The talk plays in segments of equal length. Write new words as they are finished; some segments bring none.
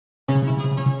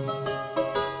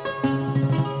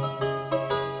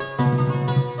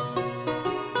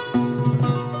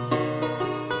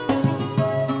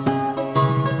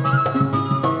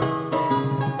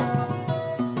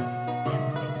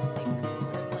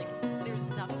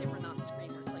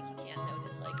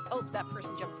oh, that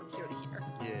person jumped from here to here.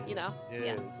 Yeah. You know?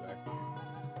 Yeah, exactly.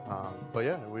 But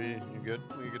yeah, you good?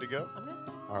 We good to go? I'm good.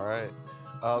 All right.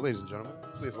 Ladies and gentlemen,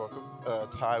 please welcome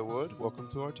Ty Wood. Welcome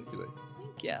to Articulate.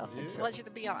 Thank you. It's a Yeah. pleasure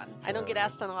to be on. I don't get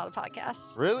asked on a lot of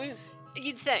podcasts. Really?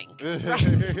 You'd think.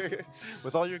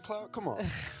 With all your clout? Come on. I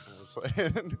was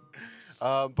playing.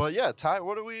 But yeah, Ty,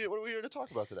 what are we here to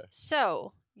talk about today?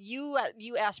 So you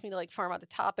asked me to like farm out the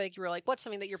topic. You were like, "What's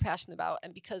something that you're passionate about?"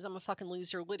 And because I'm a fucking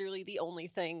loser, literally the only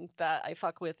thing that I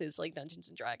fuck with is like Dungeons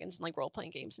and Dragons and like role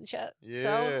playing games and shit.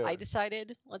 So Yeah. I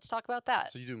decided let's talk about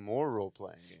that. So you do more role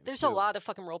playing games? There's too. a lot of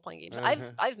fucking role playing games.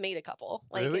 Uh-huh. I've made a couple.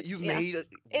 Like Really? it's- You've yeah. made it?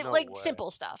 It No like way. simple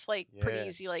stuff, like pretty Yeah.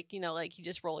 easy. Like like you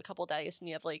just roll a couple dice and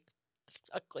you have like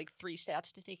like 3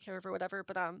 stats to take care of or whatever.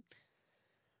 But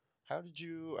How'd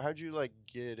you like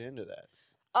get into that?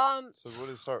 um So what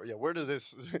is start? Yeah, where did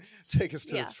this take us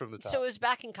to? Yeah. From the top. So it was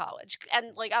back in college,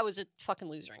 and like I was a fucking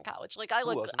loser in college. Like I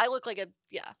look like a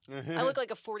I look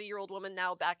like a 40-year-old woman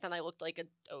now. Back then I looked like an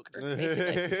ogre,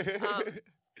 basically.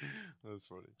 That's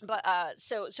funny. But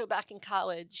so back in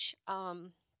college,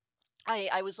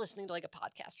 I was listening to like a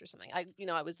podcast or something.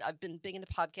 I've been big into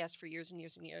podcasts for years and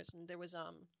years and years, and there was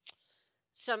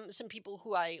some people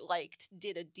who I liked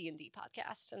did a D&D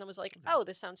podcast, and I was like, oh,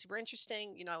 this sounds super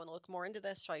interesting. I want to look more into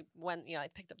this. So I went, I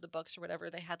picked up the books or whatever.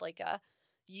 They had like a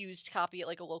used copy at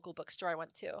like a local bookstore I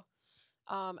went to.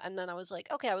 And then I was like,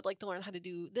 okay, I would like to learn how to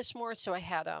do this more. So I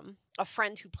had a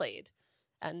friend who played,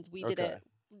 and we did it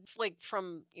like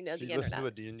from So the you internet. listened to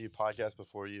a D&D podcast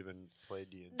before you even played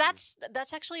D&D? That's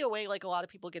actually a way like a lot of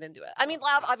people get into it. I mean,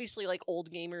 obviously like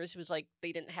old gamers, it was like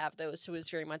they didn't have those, so it was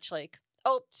very much like,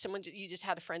 oh, you just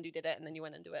had a friend who did it and then you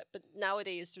went into it. But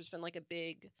nowadays there's been like a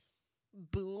big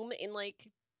boom in like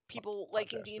people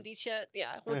liking D&D shit.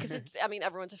 Yeah, well, because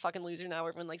everyone's a fucking loser now.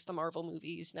 Everyone likes the Marvel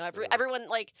movies.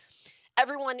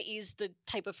 Everyone is the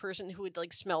type of person who would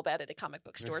like smell bad at a comic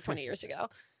book store 20 years ago.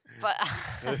 But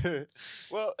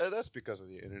well, that's because of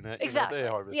the internet. Exactly. They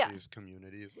harvest Yeah. these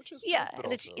communities, which is yeah, good, but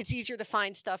and also- it's easier to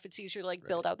find stuff. It's easier to like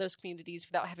build Right. out those communities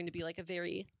without having to be like a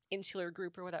very insular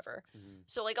group or whatever. Mhm.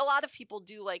 So like a lot of people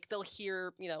do like they'll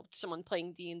hear someone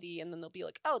playing D&D and then they'll be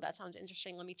like, oh, that sounds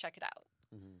interesting. Let me check it out.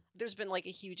 Mhm. There's been like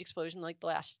a huge explosion like the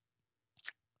last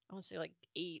I want to say like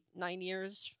 8-9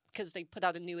 years because they put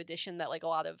out a new edition that like a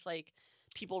lot of like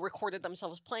people recorded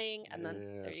themselves playing and then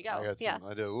Yeah, there you go.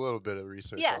 I did a little bit of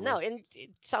research. Yeah, on no, this. and it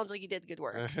sounds like you did good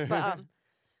work. But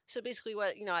so basically,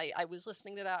 what I was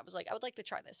listening to that. I was like, I would like to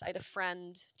try this. I had a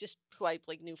friend just who I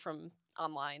like knew from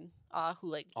online, who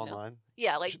like Online.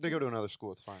 yeah, like They go to another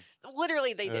school. It's fine.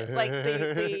 literally they did. Like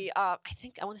they I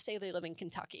think I want to say they live in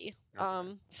Kentucky,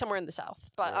 Okay. somewhere in the South.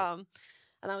 But Right.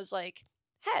 and I was like,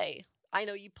 hey, I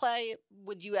know you play.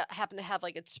 Would you happen to have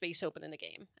like a space open in the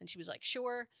game? And she was like,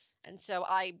 sure. And so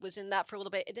I was in that for a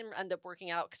little bit. It didn't end up working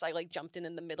out because I like jumped in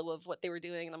the middle of what they were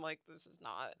doing, and I'm like, this is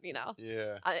not,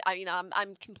 Yeah.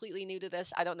 I'm completely new to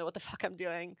this. I don't know what the fuck I'm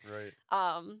doing. Right.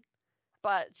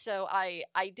 But so I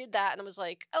did that, and I was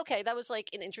like, okay, that was like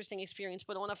an interesting experience,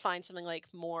 but I want to find something like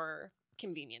more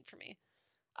convenient for me.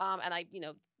 And I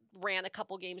ran a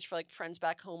couple games for like friends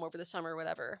back home over the summer or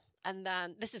whatever. And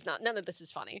then none of this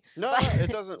is funny. No, but- it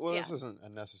doesn't. Well, Yeah. this isn't a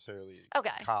necessarily Okay.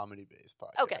 comedy-based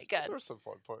podcast. Okay, good. But there's some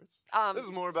fun parts. This This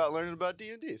is more about learning about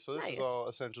D&D, so this Nice. is all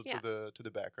essential Yeah. to the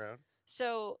background.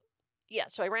 So, yeah,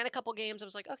 so I ran a couple games. I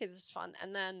was like, okay, this is fun.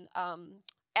 And then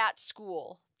at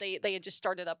school, they had just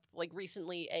started up like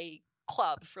recently a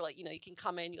club for like, you can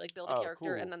come in, you like build a Oh,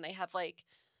 character, cool. and then they have like,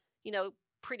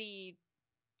 pretty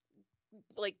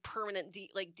like permanent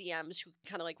DMs who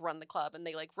kind of like run the club, and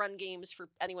they like run games for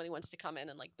anyone who wants to come in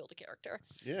and like build a character.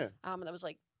 Yeah, And I was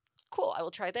like, cool, I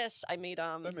will try this. I made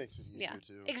that makes it easier yeah,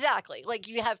 too. exactly. Like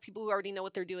you have people who already know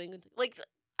what they're doing. Like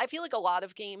I feel like a lot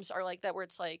of games are like that, where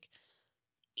it's like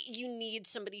you need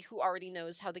somebody who already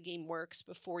knows how the game works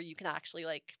before you can actually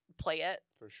like play it.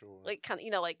 For sure. Like kind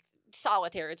of like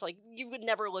solitaire. It's like you would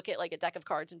never look at like a deck of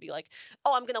cards and be like,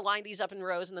 oh, I'm gonna line these up in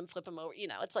rows and then flip them over.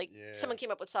 It's like Yeah. someone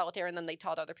came up with solitaire and then they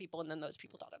taught other people and then those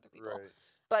people taught other people. Right.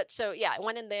 But so yeah, I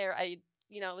went in there. It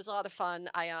was a lot of fun.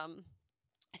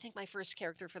 I think my first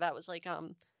character for that was like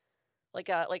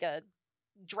a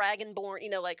dragonborn,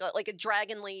 like a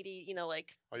dragon lady,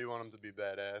 like Oh, you want them to be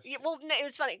badass? yeah, well, no, it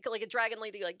was funny, like a dragon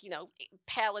lady, like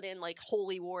paladin, like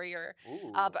holy warrior.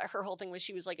 Ooh. But her whole thing was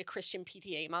she was like a Christian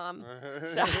PTA mom,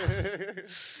 so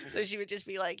so she would just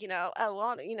be like, oh,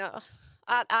 well,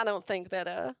 I don't think that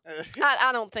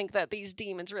I don't think that these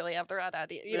demons really have the right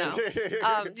idea,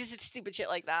 just stupid shit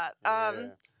like that. Yeah.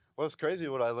 Well, it's crazy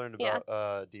what I learned Yeah.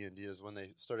 about D&D is when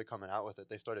they started coming out with it,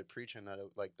 they started preaching that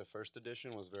like the first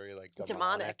edition was very like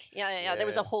Demonic. Yeah. There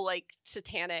was a Yeah. whole like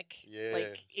satanic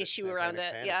like issue around it.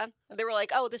 satanic Yeah. panic. And they were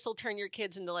like, oh, this will turn your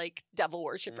kids into like devil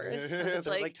worshippers. And it's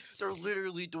They're like, they're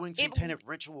literally doing satanic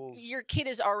rituals. your kid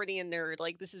is already a nerd.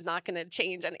 Like, this is not going to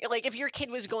change. And like, if your kid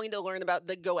was going to learn about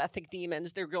the Goethic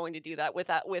demons, they're going to do that with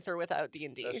or without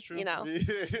D&D. That's true. You know,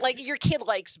 like your kid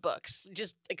likes books.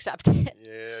 Just accept it.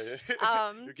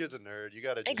 Yeah. Your kid's a nerd. You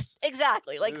gotta just...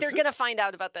 Exactly. Like, they're gonna find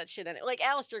out about that shit. And like,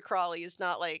 Aleister Crowley is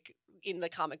not like in the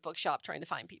comic book shop trying to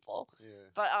find people. Yeah.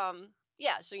 But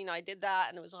yeah. So I did that,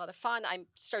 and it was a lot of fun. I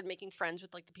started making friends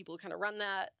with like the people who kind of run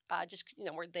that. Just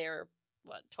we're there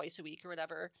twice a week or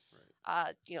whatever.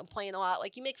 Right. Playing a lot.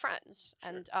 Like, you make friends, Sure.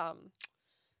 and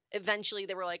eventually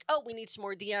they were like, oh, we need some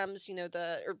more DMs.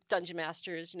 Or dungeon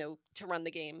masters. To run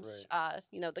the games. Right.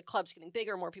 The club's getting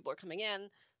bigger. More people are coming in.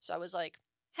 So I was like,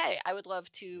 hey, I would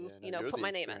love to, Yeah, no, you're put the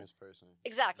my name in. experienced person.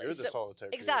 Exactly. You're the solitaire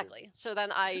creator. Exactly. So then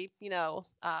I,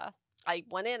 I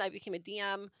went in, I became a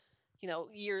DM,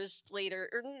 years later,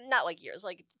 or not like years,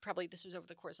 like probably this was over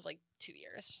the course of like 2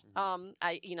 years. Mhm.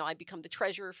 I become the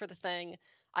treasurer for the thing.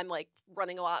 I'm like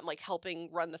running a lot. I'm like helping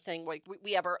run the thing. Like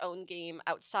we have our own game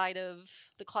outside of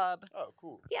the club. Oh,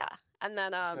 cool. Yeah. And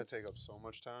then It's gonna take up so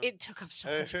much time. it took up so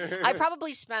much. I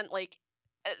probably spent like,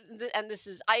 and this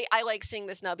is, I like saying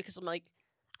this now because I'm like,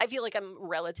 I feel like I'm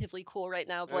relatively cool right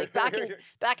now. But like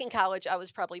back in college, I was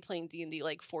probably playing D&D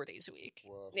like 4 days a week.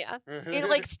 Whoa. Yeah,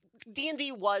 like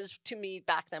D&D was to me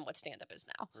back then what stand up is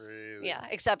now. Really? Yeah,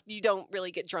 except you don't really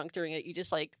get drunk during it. You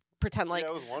just like pretend like yeah,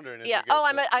 I was wondering. If yeah. you get Oh, to-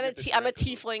 I'm you get to a drink a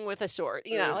little. tiefling with a sword.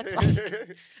 It's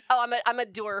like oh, I'm a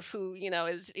dwarf who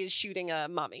is shooting a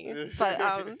mummy. But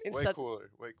way instead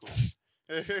cooler. Way cooler.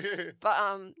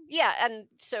 But yeah, and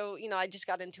so I just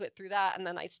got into it through that, and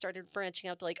then I started branching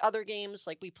out to like other games.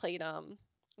 Like, we played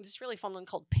this really fun one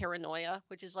called Paranoia,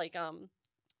 which is like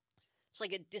it's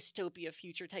like a dystopia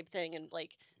future type thing, and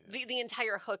like the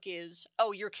entire hook is,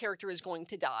 oh, your character is going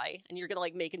to die, and you're gonna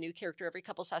like make a new character every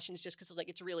couple sessions just because like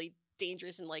it's really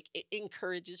dangerous and like it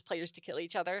encourages players to kill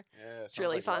each other. Yeah, It's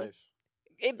really like fun. life.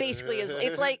 It basically is.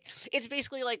 It's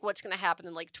basically like what's gonna happen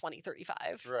in like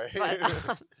 2035. Right.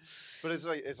 But, But it's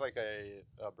like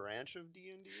a branch of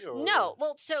D&D, or no,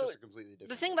 well, so just a completely different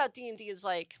the thing game? about D&D is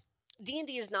like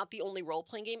D&D is not the only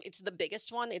role-playing game. It's the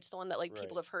biggest one. It's the one that like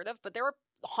people Right. have heard of, but there are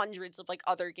hundreds of like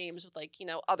other games with like,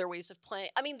 other ways of playing.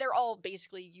 I mean, they're all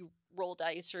basically you roll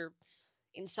dice, or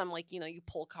in some like, you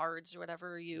pull cards or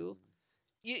whatever. You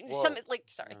some Whoa. like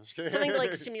sorry. No, I'm just kidding. Something to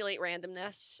like simulate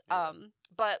randomness. Yeah.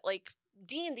 But like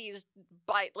D&D is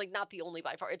by like not the only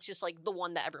by far. It's just like the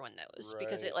one that everyone knows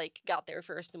because it Right. like got there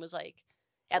first and was like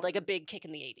had like a big kick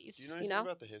in the 80s. Do you know anything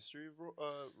about the history of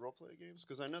role-play games?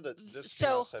 Because I know that this came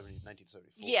out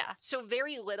 1974. Yeah, so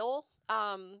very little.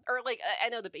 Or like I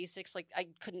know the basics. Like, I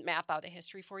couldn't map out a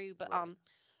history for you, but Right.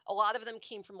 a lot of them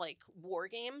came from like war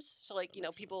games. So like That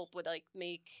makes people sense. would like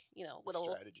make little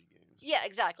strategy games. yeah,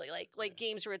 exactly, like Yeah.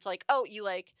 games where it's like, oh, you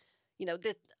like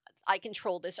that I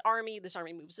control this army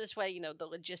moves this way. The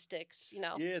logistics.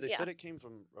 Yeah, they said it came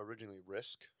from originally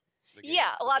Risk. the game,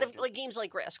 Yeah, a the lot board of game. like games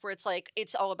like Risk, where it's like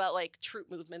it's all about like troop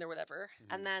movement or whatever, Mhm.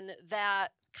 and then that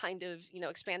kind of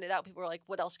expanded out. People were like,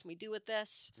 "What else can we do with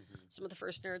this?" Mhm. Some of the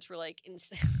first nerds were like, They're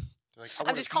like, I "I'm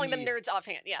wanna just calling them be- nerds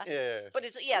offhand." Yeah, Yeah, but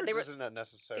it's they Nerds were isn't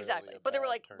necessarily exactly. a But they were bad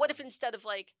like, "What if term. instead of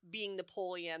like being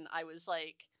Napoleon, I was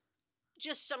like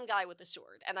just some guy with a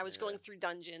sword, and I was Yeah. going through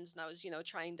dungeons, and I was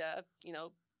trying to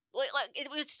like it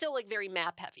was still like very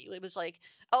map heavy. It was like,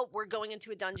 oh, we're going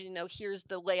into a dungeon. Here's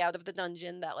the layout of the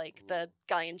dungeon that like the Ooh.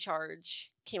 guy in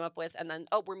charge came up with, and then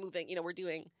oh, we're moving. We're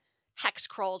doing hex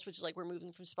crawls, which is like we're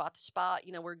moving from spot to spot.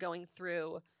 We're going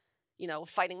through,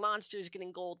 fighting monsters,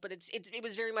 getting gold. But it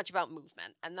was very much about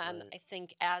movement. And then Right. I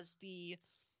think as the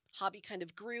hobby kind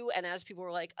of grew, and as people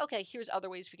were like, okay, here's other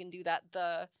ways we can do that,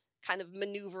 the kind of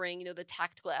maneuvering, the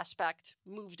tactical aspect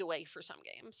moved away for some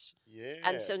games. Yeah,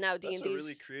 And so now that's a D&D's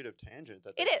really creative tangent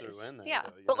that they it threw is, in there. yeah.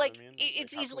 though, you But know like, what I mean?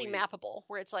 it's how can easily we- mappable.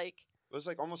 Where it's like, It was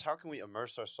like almost how can we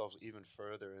immerse ourselves even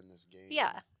further in this game?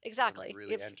 yeah, and, exactly. like,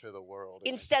 really If enter the world.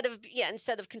 and, like,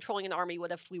 instead of controlling an army,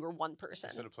 what if we were one person?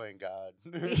 instead of playing God.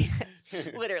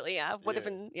 Literally, yeah. What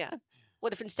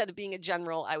if instead of being a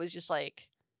general, I was just like,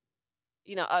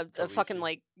 a fucking Khaleesi.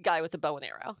 like guy with a bow and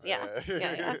arrow?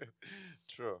 Yeah.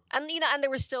 True. And and there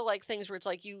were still like things where it's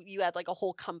like you had like a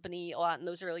whole company a lot in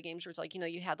those early games where it's like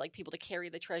you had like people to carry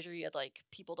the treasure, you had like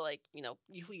people to like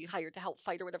who you hired to help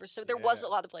fight or whatever. So there was a Yeah.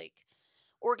 lot of like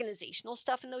organizational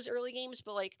stuff in those early games,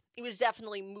 but like it was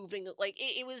definitely moving. Like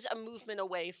it was a movement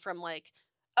away from like,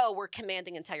 oh, we're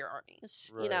commanding entire armies.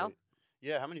 Right.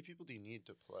 Yeah. How many people do you need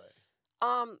to play?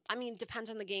 I mean, depends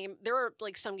on the game. There are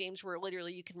like some games where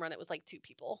literally you can run it with like 2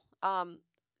 people.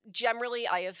 Generally,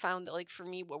 I have found that like for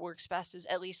me, what works best is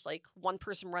at least like one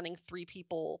person running, 3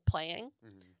 people playing,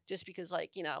 just because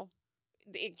like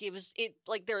it gives it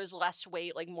like there is less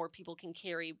weight, like more people can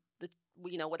carry the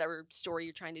whatever story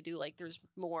you're trying to do. Like there's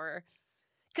more,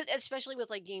 cause especially with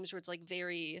like games where it's like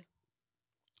very.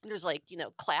 There's like,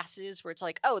 classes where it's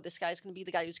like, oh, this guy's going to be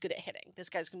the guy who's good at hitting. This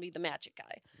guy's going to be the magic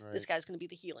guy. Right. This guy's going to be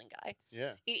the healing guy.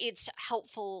 Yeah. It's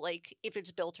helpful, like, if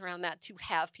it's built around that, to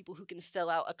have people who can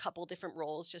fill out a couple different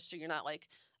roles just so you're not like,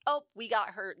 oh, we got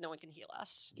hurt, no one can heal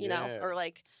us, you know? Or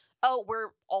like, oh, we're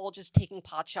all just taking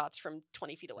pot shots from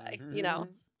 20 feet away, you know?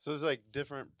 So it's like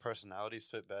different personalities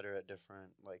fit better at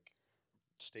different, like,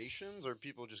 stations, or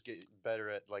people just get better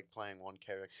at like playing one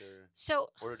character,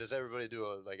 or does everybody do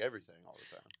like everything all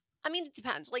the time? I mean, it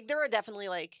depends. Like there are definitely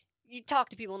like you talk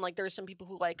to people and like there's some people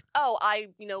who like, oh, I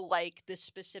like this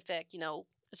specific,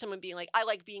 someone being like, I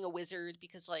like being a wizard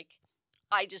because like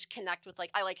I just connect with like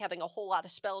I like having a whole lot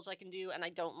of spells I can do, and I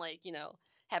don't like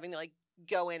having to like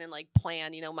go in and like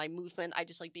plan my movement. I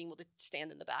just like being able to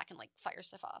stand in the back and like fire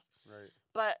stuff off. Right.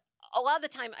 But a lot of the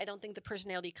time I don't think the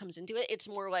personality comes into it. It's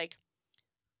more like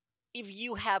if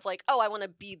you have like, oh, I want to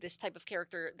be this type of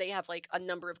character, they have like a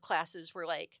number of classes where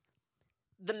like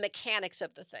the mechanics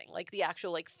of the thing, like the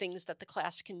actual like things that the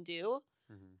class can do,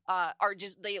 are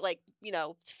just they like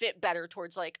fit better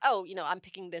towards like, oh, I'm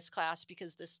picking this class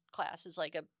because this class is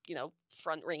like a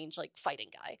front range like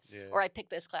fighting guy, or I pick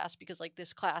this class because like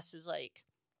this class is like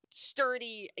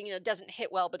sturdy and doesn't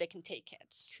hit well but it can take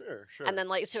hits. Sure. And then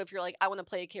like so if you're like, I want to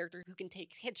play a character who can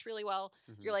take hits really well,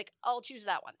 you're like, I'll choose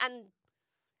that one. And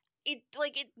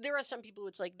there are some people,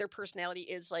 it's like their personality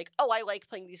is like, oh, I like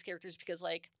playing these characters because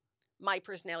like my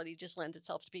personality just lends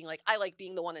itself to being like, I like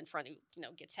being the one in front who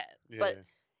gets hit. But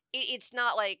it's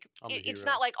not like it's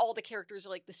not like all the characters are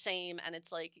like the same, and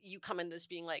it's like you come in this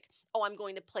being like, oh, I'm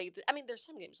going to play I mean, there's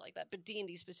some games like that, but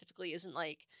D&D specifically isn't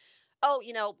like, oh,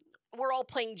 we're all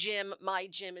playing Jim. My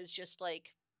Jim is just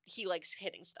like he likes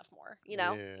hitting stuff more.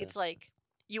 It's like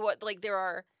there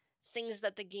are things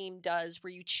that the game does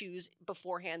where you choose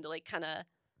beforehand to like kind of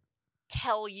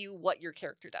tell you what your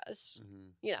character does.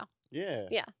 Yeah,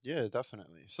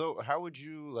 definitely. So how would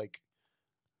you like,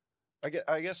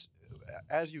 I guess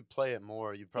as you play it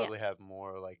more, you probably have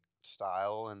more like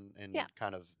style and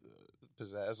kind of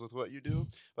pizzazz with what you do,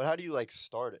 but how do you like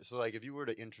start it? So like if you were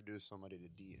to introduce somebody to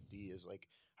D&D, is like,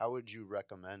 how would you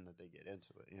recommend that they get into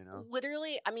it?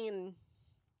 Literally, I mean,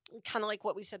 kind of like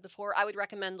what we said before, I would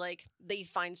recommend like they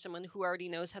find someone who already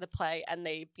knows how to play, and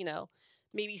they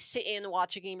maybe sit in,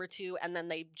 watch a game or two, and then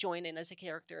they join in as a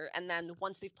character. And then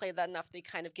once they've played that enough, they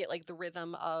kind of get like the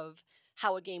rhythm of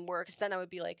how a game works. Then I would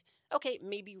be like, okay,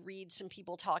 maybe read some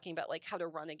people talking about like how to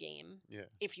run a game. Yeah.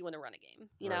 If you want to run a game,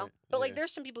 But like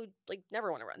there's some people who like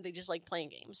never want to run. They just like playing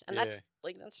games. And that's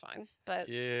fine. But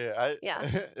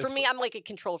for me, I'm like a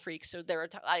control freak. So there are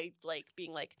I like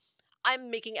being like,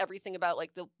 I'm making everything about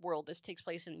like the world this takes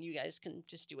place in, and you guys can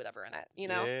just do whatever in it,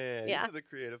 Yeah. The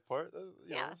creative part.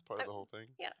 That's part of the whole thing.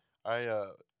 Yeah.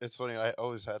 It's funny. I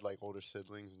always had like older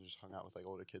siblings and just hung out with like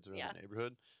older kids around the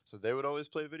neighborhood. So they would always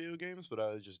play video games, but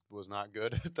I just was not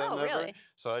good at them. Oh, really?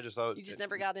 So I just thought you just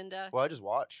never got into. Well, I just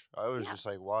watch. I always just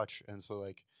like watch, and so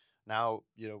like now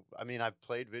I mean I've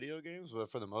played video games, but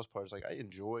for the most part, it's like I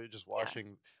enjoy just watching.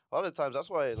 Yeah. A lot of the times, that's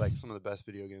why like some of the best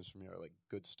video games for me are like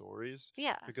good stories.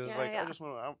 Yeah, because I just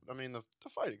want to. I mean the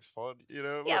fighting's fun,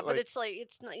 Yeah, but it's like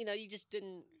it's not. You just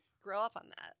didn't grow up on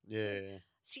that. Yeah.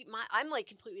 See, I'm like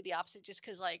completely the opposite. Just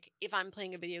because like if I'm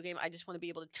playing a video game, I just want to be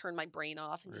able to turn my brain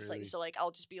off and just like like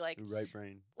I'll just be like right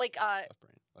brain, like left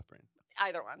brain.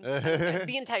 Either one,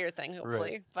 the entire thing,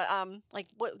 hopefully. Right. But like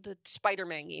what the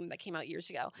Spider-Man game that came out years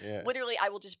ago. Yeah. Literally, I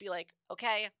will just be like,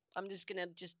 okay, I'm just gonna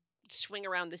just swing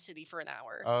around the city for an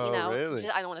hour. Oh, really?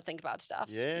 I don't want to think about stuff.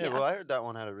 Yeah. Well, I heard that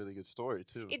one had a really good story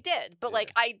too. It did, but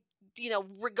like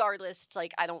regardless, it's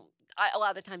like a lot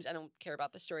of the times I don't care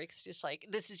about the story because just like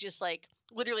this is just like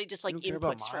literally just like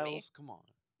inputs for me. Come on.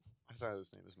 I thought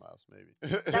his name was Miles,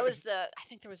 maybe. That was I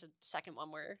think there was a second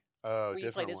one where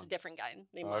you played as a different guy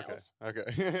named Miles.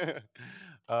 Okay.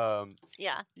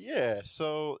 Yeah. Yeah.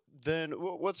 So then,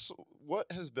 what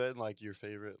has been like your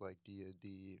favorite like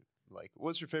D&D? Like,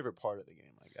 what's your favorite part of the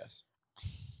game? I guess.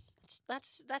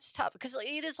 That's tough because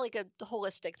it is like a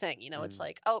holistic thing. It's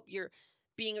like, oh, you're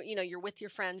being, you're with your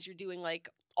friends, you're doing like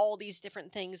all these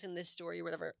different things in this story or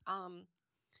whatever.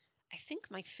 I think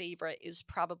my favorite is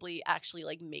probably actually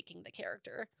like making the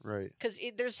character. Right. Because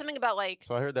there's something about like.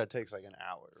 So I heard that takes like an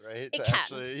hour, right? It can.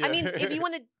 Actually, I mean, if you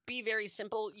want to be very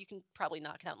simple, you can probably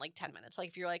knock it out in like 10 minutes. Like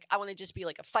if you're like, I want to just be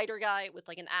like a fighter guy with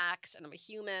like an axe and I'm a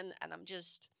human and I'm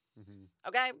just,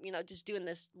 okay, just doing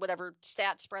this, whatever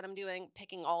stat spread I'm doing,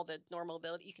 picking all the normal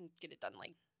ability, you can get it done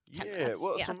like 10 minutes.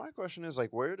 Well, so my question is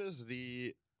like, where does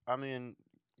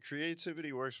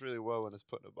creativity works really well when it's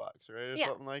put in a box, right? Or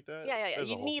something like that. Yeah.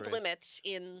 You need limits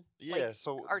in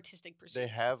so artistic pursuits. They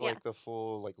have like the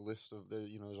full like list of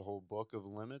there's a whole book of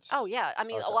limits. Oh yeah,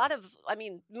 a lot of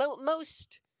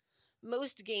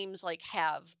most games like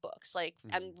have books like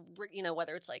and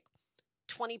whether it's like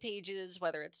 20 pages,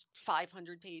 whether it's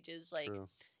 500 pages, like. True.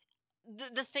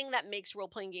 The thing that makes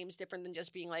role-playing games different than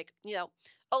just being like,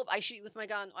 oh, I shoot you with my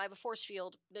gun. I have a force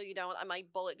field. No, you don't. My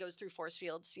bullet goes through force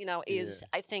fields, is,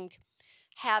 I think,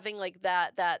 having like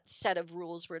that set of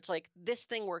rules where it's like, this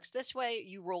thing works this way.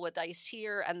 You roll a dice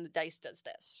here and the dice does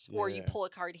this. Or you pull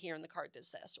a card here and the card does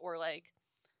this. Or like,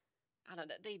 I don't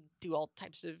know. They do all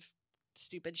types of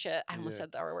stupid shit. I almost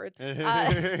said the R word.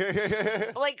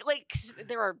 Like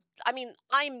there are. I'm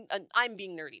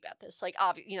being nerdy about this. Like,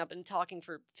 obviously, I've been talking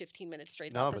for 15 minutes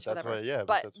straight about this. That's whatever. Why,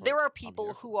 but there are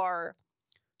people who are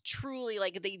truly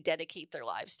like they dedicate their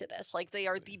lives to this. Like they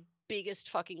are the biggest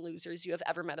fucking losers you have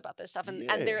ever met about this stuff. And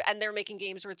they're making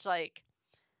games where it's like,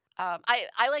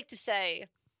 I like to say,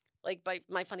 like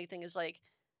my funny thing is like,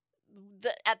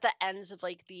 at the ends of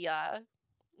like the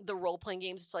role playing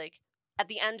games, it's like. At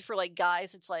the end for like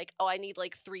guys, it's like, oh, I need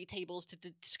like 3 tables to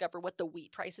discover what the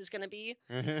wheat price is going to be.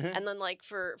 And then like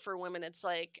for women, it's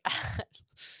like,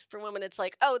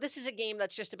 oh, this is a game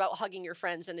that's just about hugging your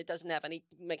friends and it doesn't have any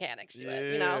mechanics to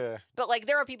it, But like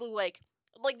there are people who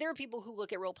there are people who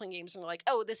look at role-playing games and are like,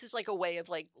 oh, this is like a way of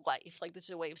like life. Like this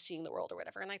is a way of seeing the world or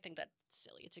whatever. And I think that's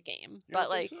silly. It's a game. But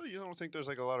like, so? You don't think there's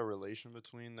like a lot of relation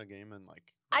between the game and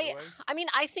like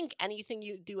I think anything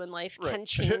you do in life can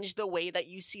change the way that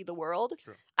you see the world.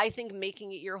 True. I think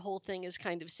making it your whole thing is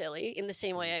kind of silly. In the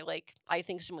same way I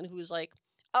think someone who is like,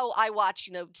 oh, I watch,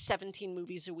 17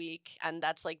 movies a week and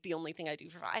that's like the only thing I do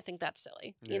for fun. I think that's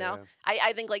silly.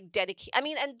 I think like dedicate.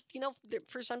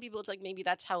 For some people it's like maybe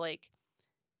that's how like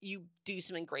you do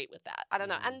something great with that. I don't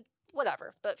know. And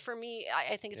whatever. But for me,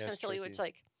 I think it's kind of silly. It's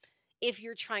like, if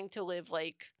you're trying to live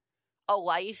like a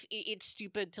life, it's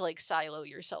stupid to like silo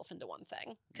yourself into one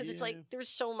thing. Because it's like, there's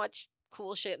so much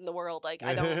cool shit in the world. Like,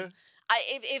 I don't,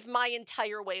 if my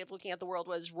entire way of looking at the world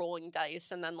was rolling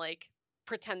dice and then like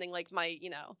pretending like I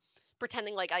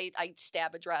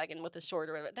stab a dragon with a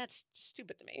sword or whatever, that's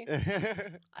stupid to me.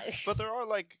 But there are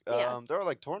like,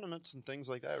 tournaments and things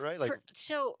like that, right? Like,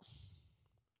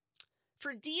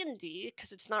 for D&D,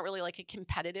 because it's not really like a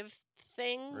competitive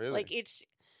thing. Really? Like it's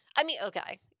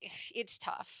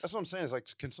tough. That's what I'm saying. Is like,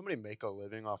 can somebody make a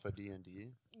living off of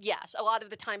D&D? Yes, a lot of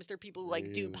the times there are people who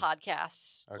like do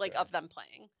podcasts like of them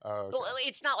playing. Oh, okay. But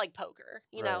it's not like poker.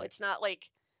 It's not like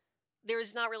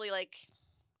there's not really like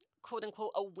quote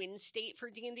unquote a win state for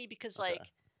D&D because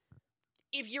like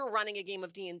if you're running a game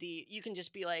of D&D, you can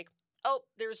just be like, oh,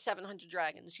 there's 700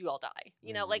 dragons, you all die.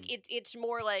 Like it's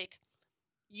more like.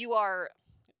 You are.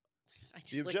 I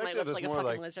just lick my lips like a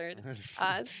fucking lizard.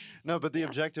 No, but the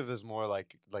objective is more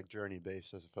like journey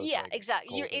based as opposed to like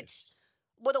exactly. It's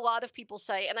what a lot of people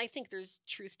say, and I think there's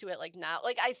truth to it. Like now,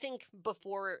 like I think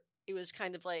before it was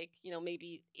kind of like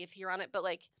maybe if you're on it, but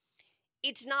like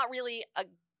it's not really a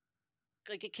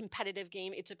competitive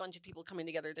game. It's a bunch of people coming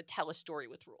together to tell a story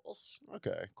with rules.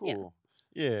 Okay, cool.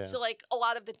 Yeah. So like a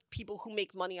lot of the people who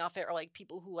make money off it are like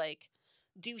people who like.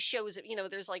 Do shows,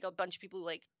 there's like a bunch of people who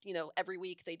like, every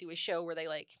week they do a show where they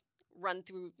like run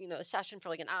through, a session for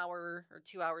like an hour or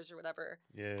 2 hours or whatever.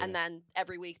 Yeah. And then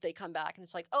every week they come back and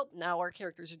it's like, oh, now our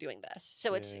characters are doing this.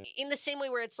 So it's in the same way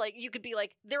where it's like, you could be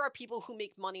like, there are people who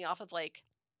make money off of like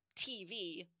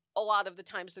TV. A lot of the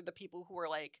times they're the people who are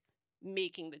like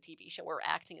making the TV show or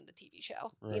acting in the TV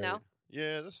show, right.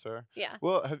 Yeah, that's fair. Yeah.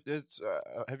 Well, have you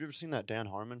ever seen that Dan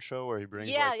Harmon show where he brings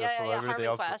the celebrity?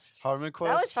 Harmon Quest. Harmon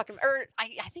Quest. That was fucking. Or I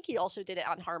think he also did it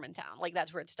on Harmontown. Like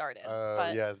that's where it started.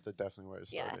 Yeah, that's definitely where it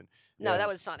started. No, that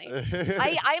was funny.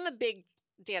 I am a big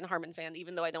Dan Harmon fan,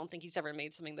 even though I don't think he's ever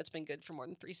made something that's been good for more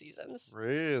than 3 seasons.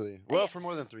 Really? Well, for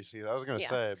more than 3 seasons, I was gonna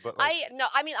say, but like,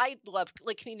 I love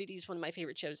like Community is one of my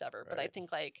favorite shows ever, but I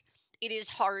think like. It is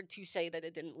hard to say that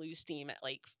it didn't lose steam at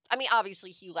like. I mean, obviously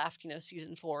he left,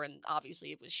 season 4, and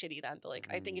obviously it was shitty then. But like,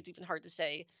 I think it's even hard to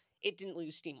say it didn't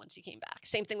lose steam once he came back.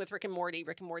 Same thing with Rick and Morty.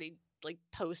 Rick and Morty, like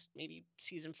post maybe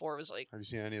season 4 was like. Have you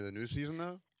seen any of the new season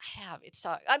though? I have. It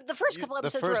sucked. The first couple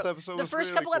episodes the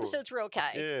first couple episodes were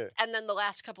okay. Yeah. And then the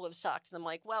last couple have sucked. And I'm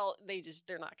like, well,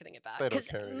 they're not getting it back. Because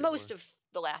most of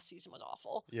the last season was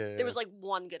awful. Yeah. There was like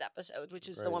one good episode, which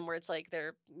is the one where it's like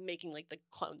they're making like the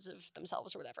clones of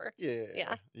themselves or whatever. Yeah.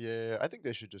 Yeah. Yeah. I think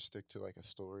they should just stick to like a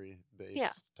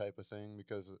story-based type of thing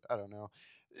because, I don't know.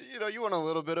 You want a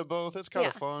little bit of both. It's kind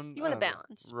of fun. You want a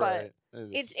balance. Right. But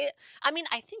I mean,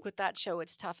 I think with that show,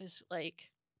 it's tough is like,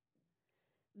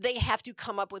 they have to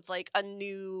come up with like a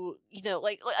new,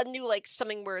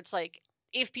 something where it's like,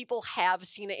 if people have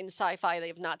seen it in sci-fi, they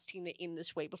have not seen it in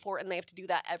this way before, and they have to do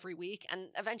that every week, and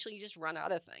eventually you just run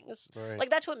out of things. Right. Like,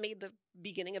 that's what made the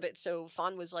beginning of it so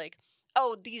fun, was like,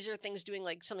 oh, these are things doing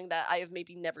like something that I have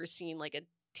maybe never seen like a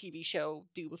TV show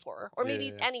do before, or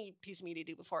maybe any piece of media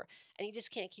do before, and you just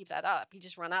can't keep that up. You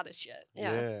just run out of shit.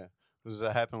 Yeah. Does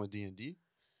that happen with D&D?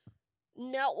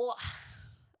 No, well,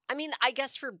 I mean, I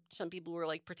guess for some people who are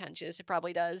like pretentious, it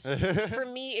probably does. For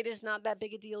me, it is not that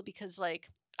big a deal because like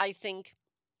I think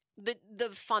the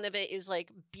fun of it is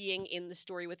like being in the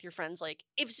story with your friends. Like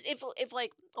if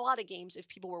like a lot of games, if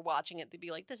people were watching it, they'd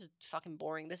be like, "This is fucking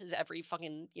boring. This is every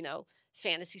fucking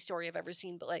fantasy story I've ever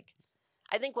seen." But like,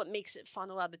 I think what makes it fun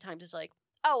a lot of the times is like,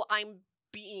 oh, I'm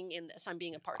being in this. I'm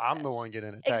being a part of this. I'm the one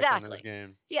getting attacked in this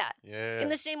game. Yeah. Yeah. In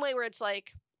the same way where it's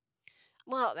like,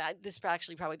 well, this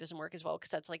actually probably doesn't work as well because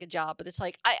that's like a job. But it's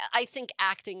like, I think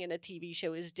acting in a TV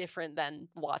show is different than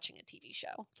watching a TV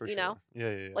show. For you sure. know?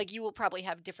 Yeah. Like, you will probably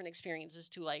have different experiences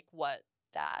to like what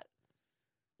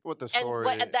the story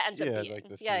and what that ends up being. Like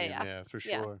the theme, yeah, for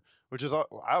sure. Yeah. Which is, I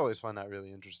always find that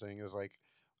really interesting. Is like,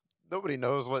 nobody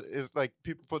knows what is like.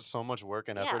 People put so much work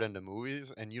and effort into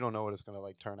movies, and you don't know what it's gonna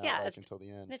like turn out like until the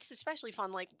end. It's especially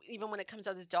fun, like even when it comes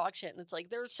out as dog shit, and it's like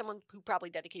there's someone who probably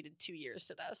dedicated 2 years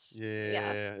to this.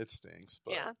 Yeah, it stinks,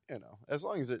 but as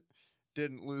long as it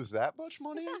didn't lose that much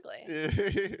money,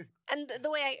 exactly. And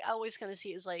the way I always kind of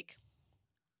see it is like,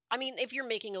 I mean, if you're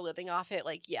making a living off it,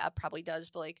 like, yeah, it probably does.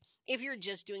 But like, if you're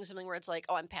just doing something where it's like,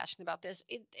 oh, I'm passionate about this,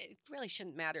 it really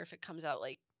shouldn't matter if it comes out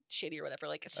like shitty or whatever.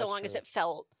 Like, so long as it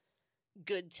felt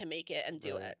good to make it and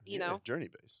do it, you know? Journey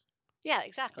based. Yeah,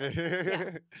 exactly.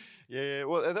 Yeah.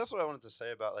 Well, and that's what I wanted to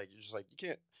say about like, you're just like, you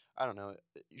can't, I don't know,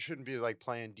 you shouldn't be like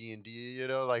playing D&D,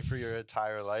 like for your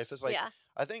entire life. It's like,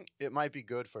 I think it might be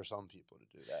good for some people to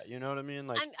do that. You know what I mean?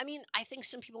 Like, I mean, I think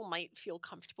some people might feel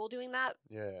comfortable doing that.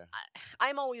 Yeah.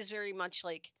 I'm always very much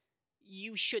like,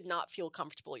 you should not feel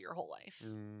comfortable your whole life.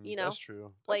 You know? That's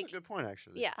true. That's a good point,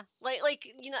 actually. Yeah. Like,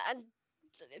 and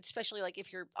especially like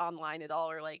if you're online at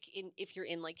all, or like if you're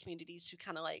in like communities who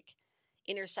kind of like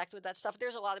intersect with that stuff,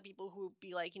 there's a lot of people who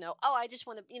be like, oh, I just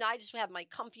want to, I just have my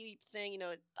comfy thing,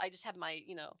 I just have my,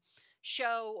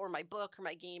 show or my book or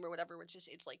my game or whatever, which is,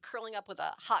 it's like curling up with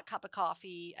a hot cup of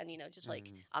coffee and, just like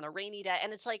on a rainy day.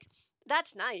 And it's like,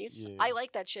 that's nice. Yeah. I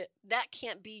like that shit. That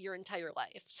can't be your entire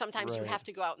life. Sometimes you have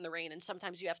to go out in the rain, and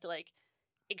sometimes you have to like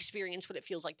experience what it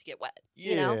feels like to get wet. Yeah,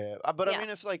 you know? But I mean,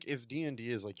 if D&D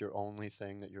is like your only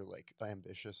thing that you're like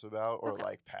ambitious about or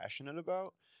like passionate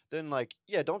about, then like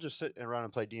don't just sit around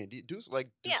and play D&D. Do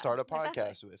start a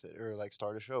podcast with it, or like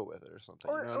start a show with it or something.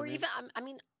 Or even I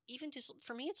mean, even just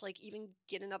for me, it's like even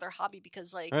get another hobby,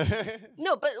 because like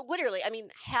no, but literally, I mean,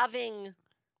 having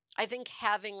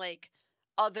like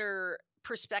other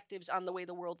perspectives on the way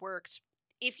the world works.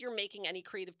 If you're making any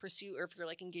creative pursuit, or if you're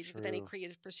like engaged with any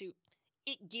creative pursuit,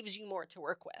 it gives you more to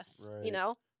work with, you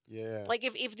know? Yeah. Like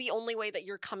if the only way that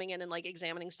you're coming in and like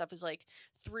examining stuff is like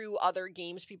through other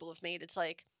games people have made, it's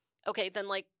like, okay, then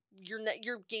like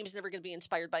your game's never going to be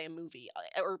inspired by a movie,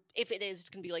 or if it is, it's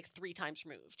going to be like 3 times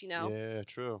removed, you know? Yeah,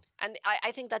 true. And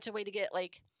I think that's a way to get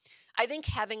like, I think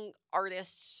having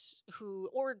artists who,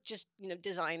 or just,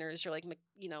 designers or like,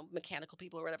 mechanical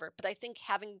people or whatever, but I think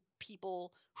having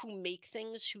people who make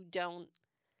things who don't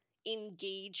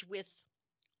engage with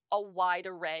a wide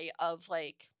array of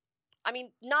like, I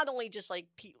mean, not only just like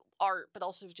art, but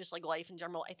also just like life in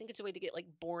general. I think it's a way to get like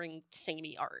boring,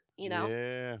 samey art, you know?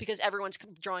 Yeah. Because everyone's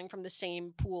drawing from the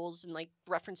same pools and like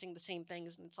referencing the same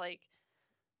things, and it's like,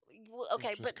 well,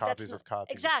 okay, but copies that's of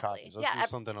copies. Exactly. Of copies. Let's do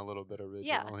something a little bit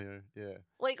original here. Yeah.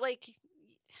 Like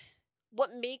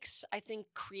what makes, I think,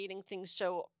 creating things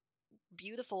so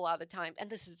beautiful a lot of the time, and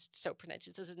this is so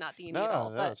pretentious, this is not D&D at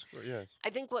all, but I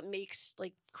think what makes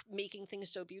like making things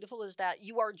so beautiful is that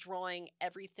you are drawing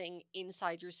everything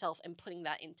inside yourself and putting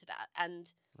that into that.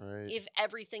 And if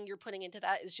everything you're putting into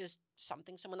that is just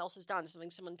something someone else has done,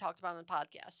 something someone talked about on a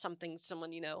podcast, something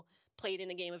someone played in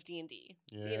a game of D&D,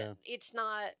 it's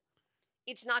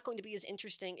not going to be as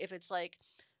interesting if it's like,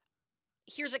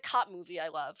 here's a cop movie I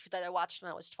love that I watched when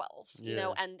I was 12,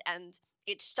 and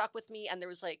it stuck with me, and there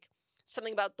was like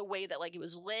something about the way that like it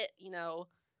was lit,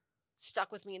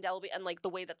 stuck with me indelibly, and like the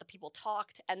way that the people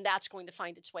talked, and that's going to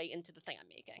find its way into the thing I'm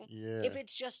making. Yeah. If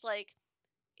it's just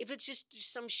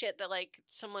some shit that like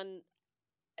someone,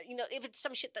 if it's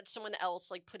some shit that someone else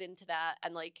like put into that,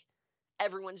 and like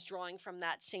everyone's drawing from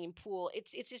that same pool,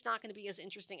 it's just not going to be as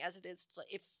interesting as it is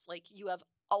if like you have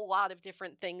a lot of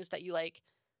different things that you like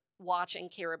watch and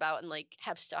care about and like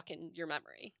have stuck in your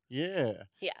memory. Yeah.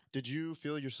 Yeah. Did you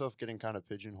feel yourself getting kind of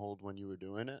pigeonholed when you were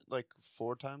doing it, like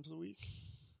 4 times a week?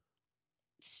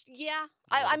 Yeah.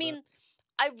 I mean,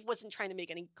 I wasn't trying to make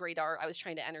any great art. I was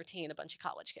trying to entertain a bunch of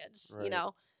college kids, Right.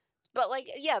 But like,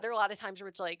 yeah, there are a lot of times where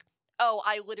it's like, oh,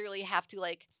 I literally have to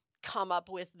like come up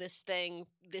with this thing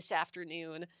this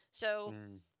afternoon. So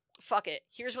fuck it.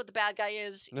 Here's what the bad guy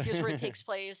is. Here's where it takes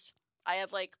place. I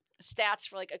have like stats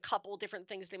for like a couple different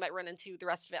things they might run into. The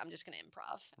rest of it, I'm just going to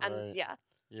improv. And Right. yeah.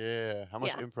 Yeah. How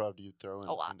much improv do you throw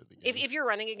A lot. into the game? If you're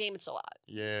running a game, it's a lot.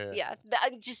 Yeah. Yeah.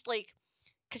 Just like,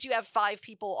 because you have 5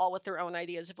 people all with their own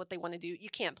ideas of what they want to do. You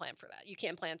can't plan for that. You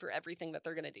can't plan for everything that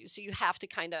they're going to do. So you have to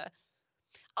kind of,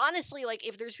 honestly, like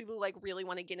if there's people who like really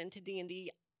want to get into D&D,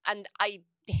 and I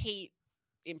hate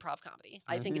improv comedy.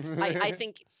 I think I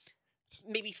think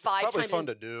maybe 5 probably times fun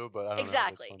to do, but I don't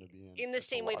exactly know if it's fun to be in the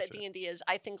same way that it. D&D is.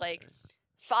 I think like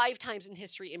 5 times in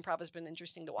history, improv has been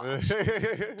interesting to watch.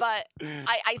 Right. But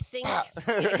I think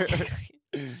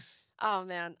exactly. Oh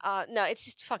man, no, it's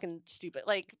just fucking stupid.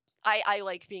 Like I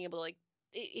like being able to like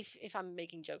if I'm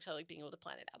making jokes, I like being able to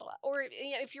plan it out a lot. Or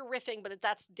if you're riffing, but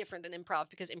that's different than improv,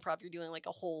 because improv you're doing like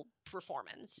a whole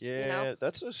performance. Yeah,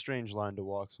 that's a strange line to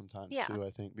walk sometimes too, I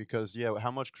think, because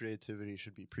how much creativity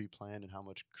should be pre-planned and how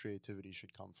much creativity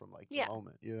should come from like the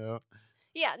moment,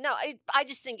 Yeah, no, I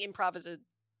just think improv as a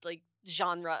like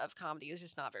genre of comedy is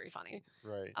just not very funny.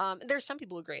 Right. There's some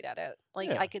people who are great at it.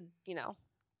 Like I could,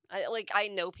 I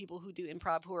know people who do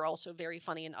improv who are also very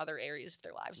funny in other areas of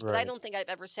their lives, but I don't think I've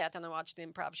ever sat down and watched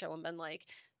an improv show and been like,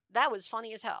 that was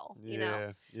funny as hell,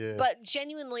 Yeah. But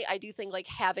genuinely, I do think like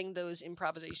having those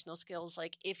improvisational skills,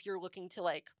 like if you're looking to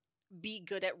like be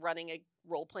good at running a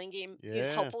role-playing game, is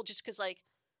helpful, just because like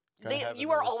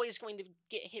you are always going to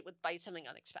get hit by something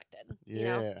unexpected.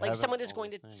 Like someone is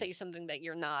going to say something that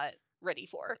you're not ready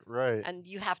for, right? And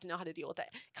you have to know how to deal with it.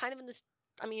 Kind of in this,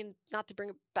 I mean, not to bring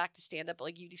it back to stand-up, but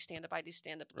like you do stand-up, I do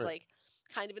stand-up. It's like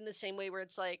kind of in the same way where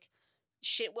it's like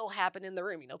shit will happen in the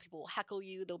room. People will heckle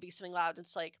you. There'll be something loud.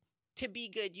 It's like, to be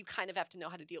good, you kind of have to know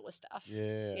how to deal with stuff.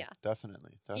 Yeah,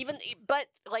 definitely. But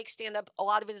like stand-up, a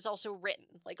lot of it is also written.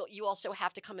 Like you also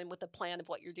have to come in with a plan of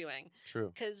what you're doing.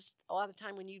 True. Because a lot of the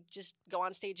time when you just go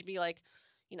on stage and be like,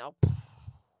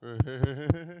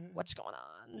 what's going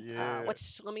on? Yeah.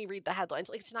 Let me read the headlines.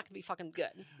 Like it's not gonna be fucking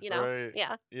good. Right.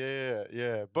 Yeah.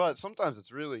 Yeah. But sometimes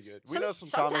it's really good. We know some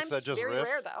comics that just very riff.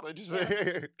 Rare, though.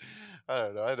 I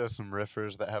don't know. I know some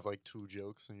riffers that have like 2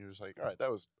 jokes, and you're just like, all right,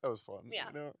 that was fun. Yeah.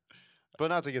 But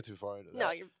not to get too far into that.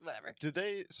 No, you're whatever.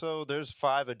 So there's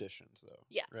 5 editions though.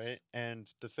 Yes. Right? And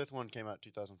the 5th one came out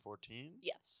 2014?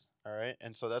 Yes. All right.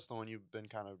 And so that's the one you've been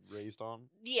kind of raised on?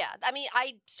 Yeah. I mean,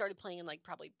 I started playing in like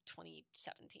probably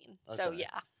 2017. Okay. So yeah.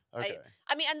 Okay.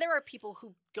 I mean, and there are people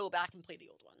who go back and play the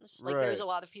old ones. Like there's a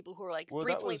lot of people who are like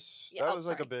 3 points. That was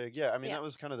like a big, I mean, that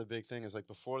was kind of the big thing, is like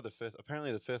before the 5th,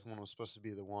 apparently the 5th one was supposed to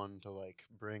be the one to like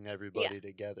bring everybody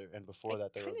together. And before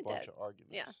that, there were a bunch of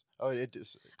arguments. Yeah. Oh, it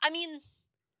is. I mean,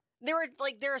 there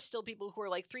are still people who are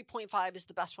like 3.5 is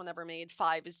the best one ever made.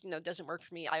 5 is, doesn't work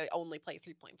for me. I only play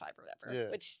 3.5 or whatever,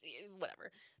 which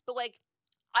whatever. But like,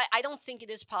 I don't think it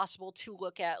is possible to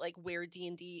look at like where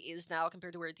D&D is now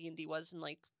compared to where D&D was in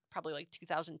like probably like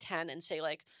 2010 and say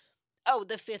like, oh,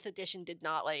 the 5th edition did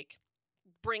not like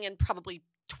bring in probably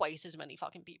twice as many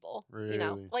fucking people. Really?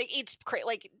 Like it's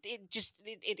like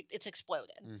it's exploded.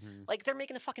 Mm-hmm. Like they're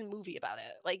making a fucking movie about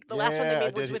it. Like the last one they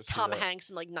made was with Tom Hanks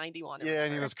in like 91. Yeah,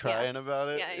 and he was crying about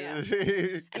it.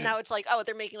 Yeah. And now it's like, oh,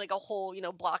 they're making like a whole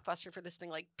blockbuster for this thing.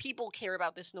 Like people care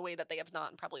about this in a way that they have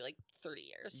not in probably like 30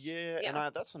 years. Yeah.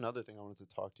 And that's another thing I wanted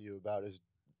to talk to you about is,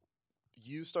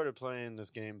 you started playing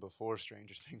this game before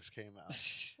Stranger Things came out.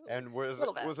 And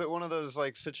was it one of those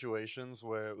like situations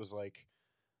where it was like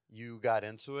you got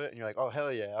into it and you're like, oh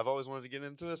hell yeah, I've always wanted to get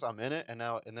into this, I'm in it, and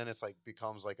then it's like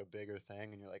becomes like a bigger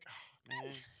thing and you're like, oh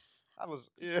man,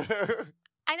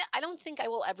 I don't think I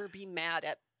will ever be mad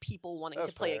at people wanting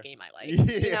to play a game I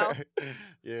like.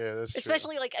 Yeah, that's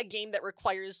especially true. Like a game that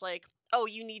requires like, oh,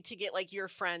 you need to get like your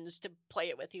friends to play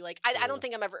it with you. Like I don't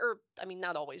think I'm ever, I mean,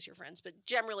 not always your friends, but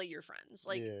generally your friends.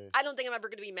 Like I don't think I'm ever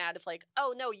going to be mad if like,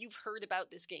 oh no, you've heard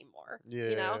about this game more.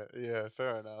 Yeah,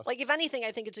 fair enough. Like if anything,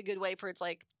 I think it's a good way for it's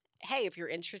like, hey, if you're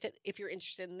interested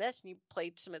in this and you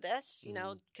played some of this, you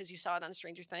know, because you saw it on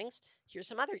Stranger Things, here's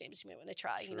some other games you might want to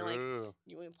try. True. You know, like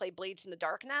you want to play Blades in the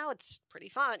Dark now, it's pretty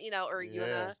fun, you know, or you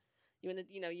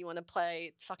want to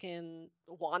play fucking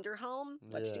Wander Home,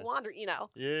 let's do Wander, you know.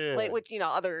 Yeah. Like with, you know,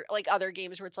 other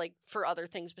games where it's like for other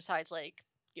things besides like,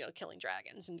 you know, killing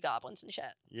dragons and goblins and shit.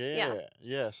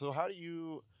 Yeah. So how do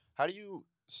you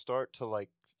start to like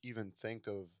even think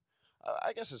of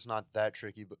I guess it's not that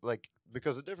tricky, but like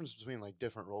because the difference between like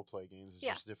different role play games is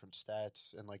just different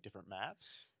stats and like different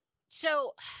maps.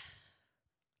 So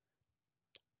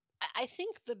I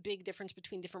think the big difference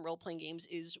between different role playing games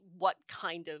is what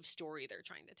kind of story they're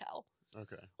trying to tell.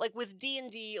 Okay. Like with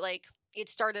D&D, like it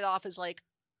started off as like,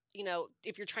 you know,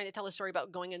 if you're trying to tell a story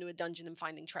about going into a dungeon and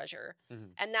finding treasure.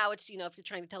 And now it's, you know, if you're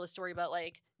trying to tell a story about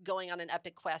like going on an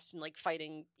epic quest and like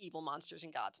fighting evil monsters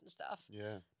and gods and stuff.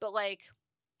 Yeah. But like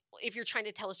if you're trying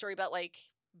to tell a story about like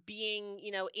being,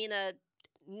 you know, in a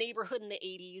neighborhood in the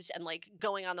 80s and like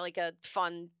going on like a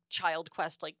fun child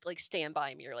quest like Stand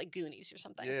By Me or like Goonies or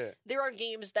something. Yeah. There are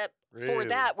games that for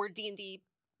that where D&D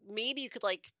maybe you could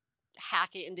like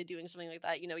hack it into doing something like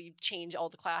that. You know, you change all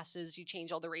the classes, you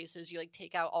change all the races, you like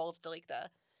take out all of the like the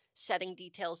setting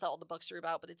details that all the books are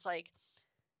about, but it's like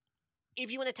if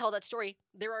you want to tell that story,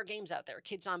 there are games out there.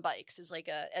 Kids on Bikes is like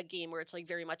a game where it's like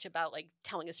very much about like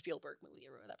telling a Spielberg movie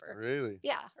or whatever. Really?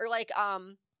 Yeah. Or like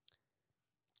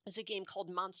there's a game called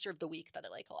Monster of the Week that I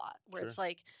like a lot, where it's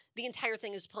like the entire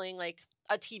thing is playing like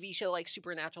a TV show like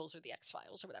Supernaturals or The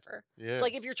X-Files or whatever. Yeah. So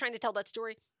like if you're trying to tell that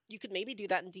story, you could maybe do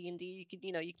that in D&D. You could,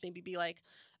 you know, you could maybe be like,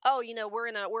 oh, you know, we're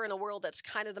in a world that's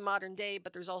kind of the modern day,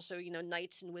 but there's also, you know,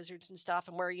 knights and wizards and stuff,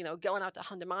 and we're, you know, going out to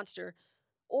hunt a monster.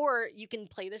 Or you can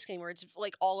play this game where it's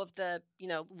like all of the, you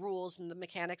know, rules and the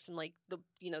mechanics and like the,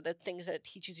 you know, the things that it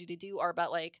teaches you to do are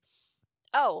about like,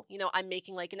 oh, you know, I'm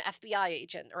making like an FBI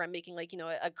agent, or I'm making like, you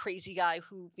know, a crazy guy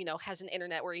who, you know, has an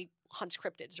internet where he hunts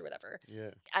cryptids or whatever.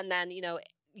 Yeah. And then, you know,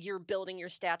 you're building your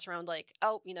stats around like,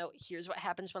 oh, you know, here's what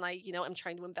happens when I, you know, I'm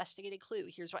trying to investigate a clue.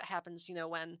 Here's what happens, you know,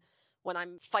 when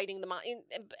I'm fighting the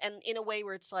and in a way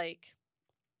where it's like,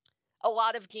 a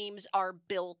lot of games are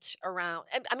built around,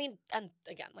 I mean, and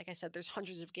again, like I said, there's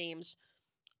hundreds of games.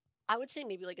 I would say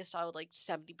maybe like a solid like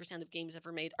 70% of games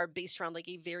ever made are based around like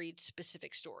a very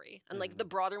specific story. And like the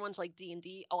broader ones like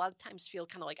D&D a lot of times feel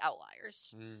kind of like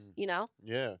outliers, you know?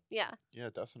 Yeah. Yeah. Yeah,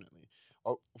 definitely.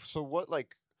 Oh, so what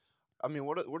like, I mean,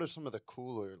 what are some of the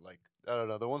cooler, like, I don't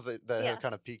know, the ones that have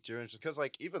kind of piqued your interest? Because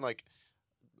like even like,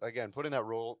 again, putting that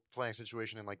role-playing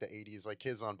situation in, like, the 80s, like,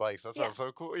 Kids on Bikes, that sounds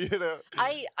so cool, you know?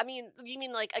 I mean, you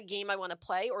mean, like, a game I want to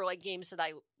play or, like, games that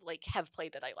I, like, have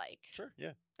played that I like? Sure,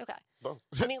 yeah. Okay. Both.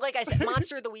 I mean, like I said,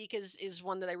 Monster of the Week is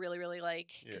one that I really, really like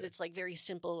because it's, like, very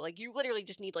simple. Like, you literally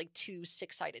just need, like, 2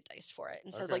 6-sided dice for it.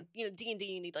 Instead of, like, you know, D&D,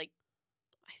 you need, like,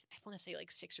 I want to say,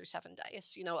 like, 6 or 7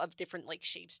 dice, you know, of different, like,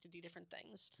 shapes to do different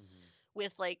things.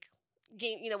 With, like,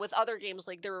 you know, with other games,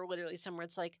 like, there are literally some where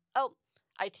it's like, oh,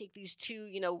 I take these 2,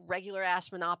 you know, regular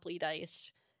ass Monopoly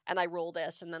dice and I roll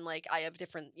this, and then like I have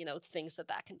different, you know, things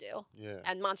that can do. Yeah.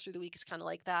 And Monster of the Week is kind of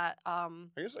like that. I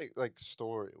guess like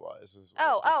story wise is.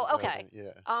 Okay.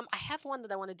 Yeah. I have one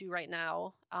that I want to do right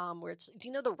now. Where it's, do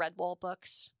you know the Redwall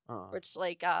books? Where it's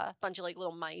like a bunch of like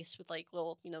little mice with like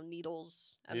little, you know,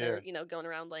 needles, and they're, you know, going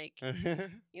around like you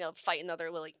know, fighting other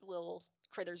little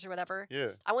critters or whatever.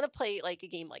 Yeah. I want to play like a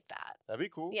game like that. That'd be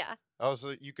cool. Yeah. Oh,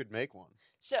 so you could make one.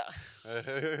 So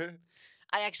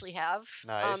I actually have.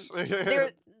 Nice.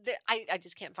 I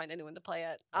just can't find anyone to play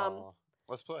it.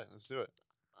 Let's play. Let's do it.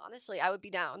 Honestly, I would be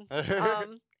down.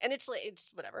 And it's like, it's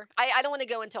whatever. I don't want to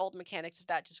go into all the mechanics of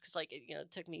that just because like it, you know,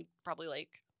 it took me probably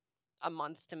like a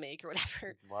month to make or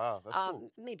whatever. Wow, that's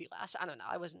cool. Maybe less. I don't know.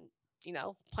 I wasn't, you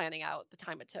know, planning out the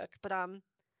time it took. But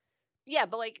yeah,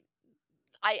 but like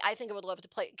I think I would love to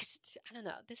play because I don't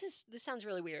know. This sounds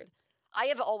really weird. I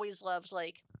have always loved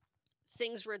like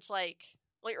things where it's like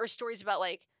or stories about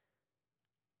like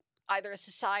either a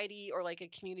society or like a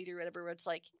community or whatever, where it's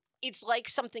like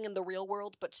something in the real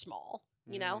world but small,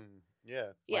 you know?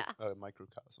 Yeah. Yeah. Like a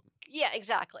microcosm. Yeah,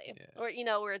 exactly. Yeah. Or, you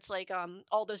know, where it's like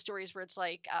all those stories where it's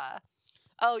like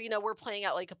oh, you know, we're playing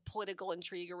out like a political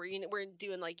intrigue, or we're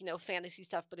doing like, you know, fantasy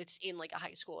stuff, but it's in like a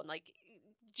high school. And like,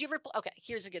 did you ever okay,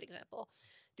 here's a good example.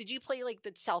 Did you play like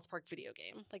the South Park video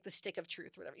game, like the Stick of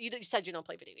Truth or whatever? You said you don't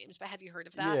play video games, but have you heard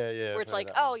of that? Yeah. Where it's like,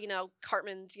 oh, you know,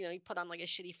 Cartman, you know, he put on like a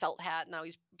shitty felt hat, and now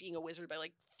he's being a wizard by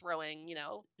like throwing, you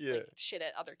know, like, shit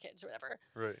at other kids or whatever.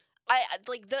 Right. I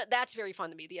like that's very fun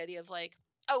to me. The idea of like,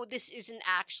 oh, this isn't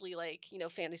actually like, you know,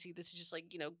 fantasy. This is just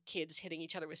like, you know, kids hitting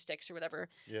each other with sticks or whatever.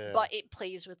 Yeah. But it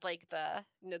plays with like the,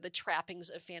 you know, the trappings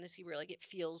of fantasy where like it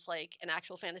feels like an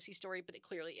actual fantasy story, but it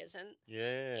clearly isn't.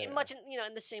 Yeah. Much, you know,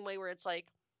 in the same way where it's like,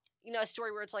 you know, a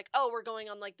story where it's like, oh, we're going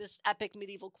on like this epic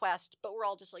medieval quest, but we're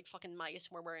all just like fucking mice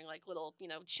and we're wearing like little, you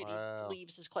know, shitty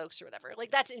leaves as cloaks or whatever.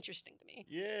 Like, that's interesting to me.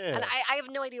 Yeah. And I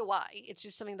have no idea why. It's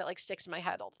just something that like sticks in my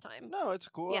head all the time. No, it's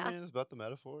cool. Yeah. I mean, it's about the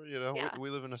metaphor. You know, we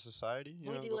live in a society.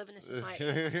 We do live in a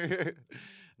society.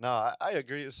 No, I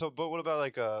agree. So, but what about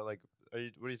what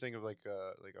do you think of like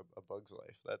a Bug's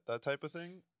Life? That type of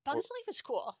thing? Bug's Life is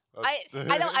cool. I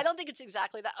don't think it's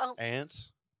exactly that. Oh,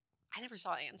 Ants? I never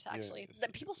saw Ants, actually.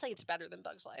 People say it's better than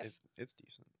Bug's Life. It's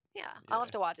decent. Yeah, I'll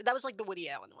have to watch it. That was like the Woody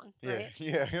Allen one, right?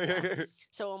 Yeah.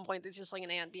 So at one point, there's just like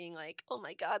an ant being like, oh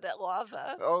my god, that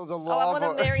lava. Oh, the lava. Oh, I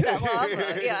want to marry that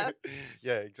lava. Yeah.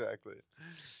 Yeah, exactly.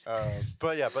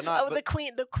 But not... Oh,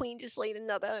 the queen just laid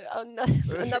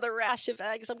another rash of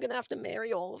eggs. I'm going to have to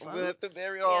marry all of them. I'm going to have to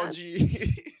marry all,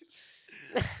 geez.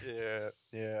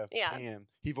 Yeah. Damn.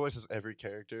 He voices every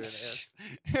character in Ants.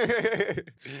 I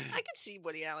could see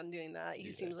Woody Allen doing that. He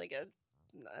seems like I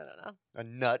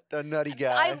don't know. A nutty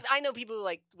guy. I know people who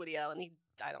like Woody Allen.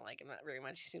 I don't like him very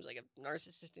much. He seems like a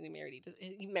narcissist, and he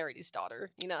married his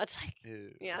daughter. You know, it's like,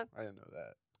 yeah. I didn't know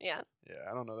that. Yeah. Yeah,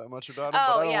 I don't know that much about him,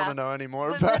 but I don't want to know any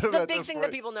more about him. The big thing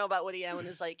that people know about Woody Allen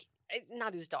is like,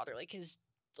 not his daughter, like his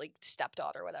like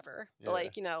stepdaughter or whatever. But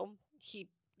like, you know, he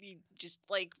just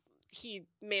like, he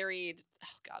married, oh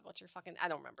god, what's her fucking, I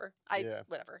don't remember.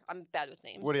 Whatever. I'm bad with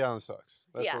names. Woody Allen sucks.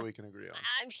 That's what we can agree on.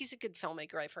 He's a good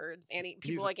filmmaker, I've heard.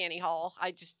 People like Annie Hall.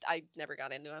 I never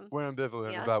got into him. We're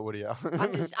ambivalent about Woody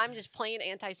Allen. I'm just plain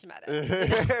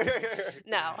anti-Semitic.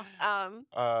 No.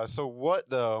 So what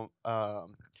though?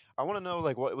 I want to know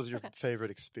like what was your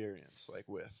favorite experience like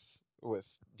with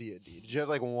D&D? Did you have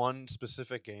like one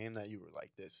specific game that you were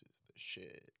like, this is the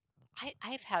shit?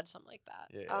 I've had something like that.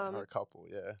 Yeah, or a couple.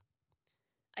 Yeah.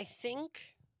 I think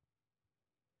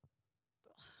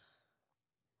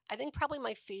probably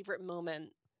my favorite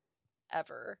moment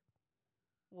ever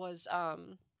was I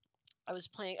was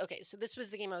playing. Okay, so this was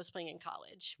the game I was playing in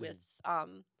college with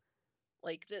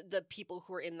like the people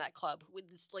who were in that club.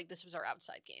 This was our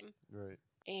outside game, right?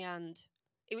 And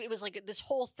it was like this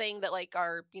whole thing that like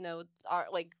our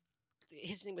like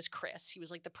his name was Chris. He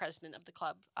was like the president of the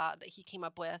club that he came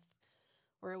up with.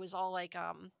 Where it was all like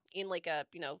in like a,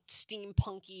 you know,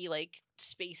 steampunky like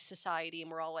space society, and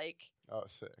we're all like, oh,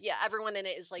 sick. Yeah, everyone in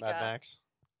it is like Mad Max?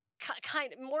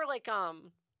 Kind of more like I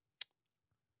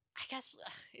guess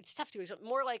it's tough to explain.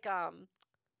 More like kind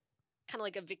of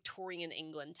like a Victorian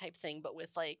England type thing, but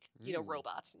with like, you know,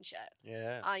 robots and shit.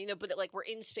 Yeah. You know, but like we're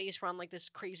in space, we're on like this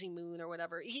crazy moon or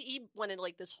whatever. He went into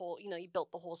like this whole, you know, he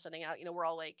built the whole setting out. You know, we're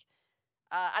all like.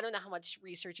 I don't know how much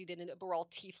research you did in it, but we're all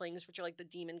tieflings, which are like the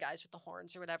demon guys with the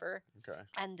horns or whatever. Okay.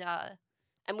 And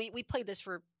we played this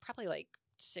for probably like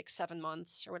 6-7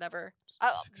 months or whatever.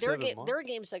 There are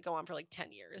games that go on for like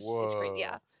 10 years. Whoa. It's great.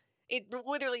 Yeah. It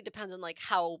literally depends on like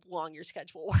how long your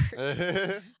schedule works.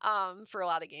 For a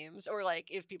lot of games, or like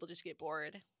if people just get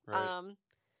bored. Right.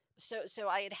 So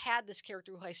I had this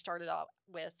character who I started out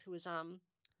with, who was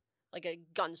like a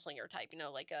gunslinger type, you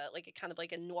know, like a kind of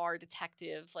like a noir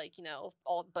detective, like, you know,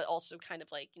 but also kind of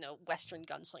like, you know, Western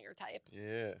gunslinger type.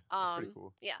 Yeah, that's pretty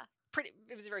cool. Yeah,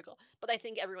 it was very cool. But I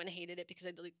think everyone hated it because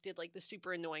I did like the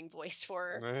super annoying voice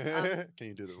for her. Can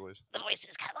you do the voice? The voice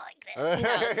was kind of like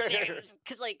that,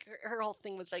 because like her whole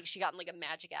thing was like she got in like a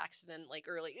magic accident like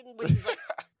early, which was like.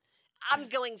 I'm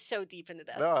going so deep into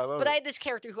this. No, I love it. I had this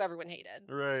character who everyone hated.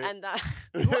 Right. And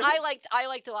who I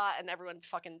liked a lot, and everyone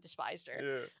fucking despised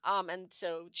her. Yeah. And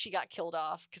so she got killed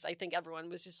off because I think everyone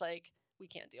was just like, we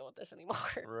can't deal with this anymore.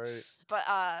 Right. But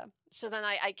so then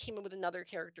I came in with another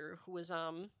character who was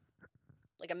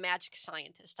like a magic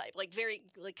scientist type, like very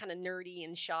like kind of nerdy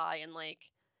and shy and like,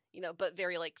 you know, but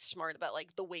very like smart about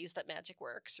like the ways that magic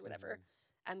works or whatever.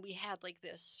 And we had like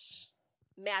this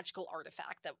magical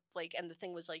artifact that like, and the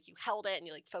thing was like you held it and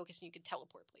you like focused and you could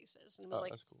teleport places, and it was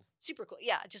like that's cool. Super cool.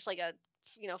 Yeah, just like a,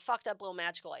 you know, fucked up little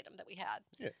magical item that we had.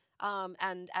 Yeah.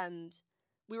 And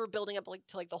we were building up like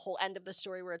to like the whole end of the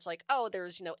story where it's like, oh,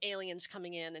 there's, you know, aliens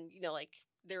coming in, and you know, like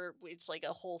it's like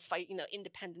a whole fight, you know,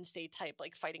 Independence Day type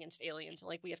like fight against aliens, and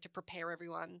like we have to prepare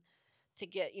everyone to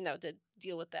get, you know, to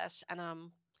deal with this.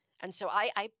 And so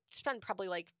I spent probably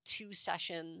like 2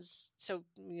 sessions, so,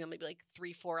 you know, maybe like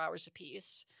 3-4 hours a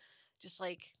piece, just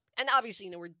like, and obviously,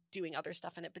 you know, we're doing other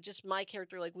stuff in it, but just my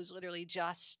character like was literally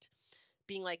just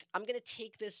being like, I'm gonna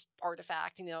take this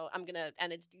artifact, you know, and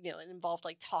it, you know, it involved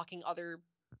like talking other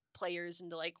players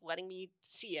into like letting me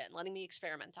see it and letting me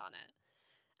experiment on it.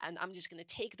 and I'm just going to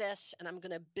take this and I'm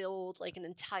going to build like an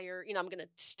entire, I'm going to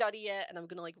study it and I'm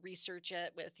going to like research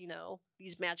it with,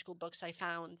 these magical books I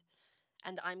found.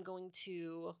 And I'm going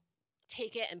to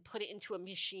take it and put it into a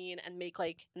machine and make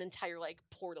like an entire like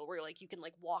portal where like you can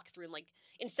like walk through and like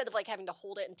instead of like having to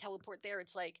hold it and teleport there,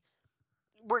 it's like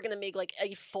we're going to make like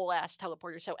a full ass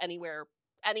teleporter so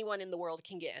anyone in the world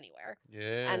can get anywhere.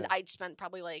 Yeah. And I'd spent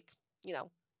probably like,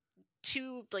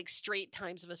 2 like straight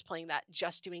times of us playing that,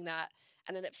 just doing that.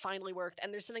 And then it finally worked.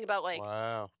 And there's something about like,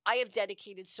 wow. I have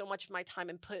dedicated so much of my time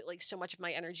and put like so much of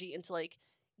my energy into like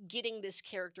getting this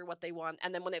character what they want.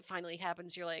 And then when it finally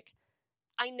happens, you're like,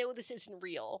 I know this isn't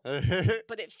real,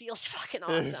 but it feels fucking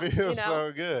awesome. It feels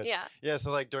so good. Yeah. Yeah.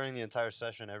 So like during the entire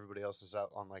session, everybody else is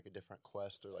out on like a different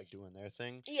quest or like doing their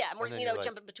thing. Yeah. More, like,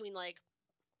 jumping between like,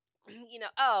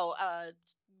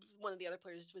 one of the other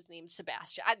players was named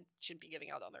Sebastian. I shouldn't be giving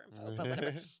out all their info, but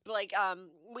whatever. But like,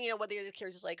 one of the other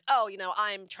characters is like,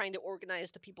 I'm trying to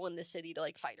organize the people in the city to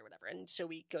like fight or whatever. And so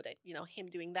we go to, him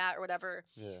doing that or whatever.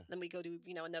 Yeah. Then we go to,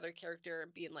 another character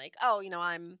being like,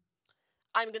 I'm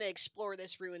going to explore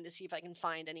this ruin to see if I can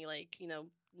find any like,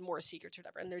 more secrets or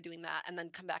whatever. And they're doing that and then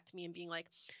come back to me and being like,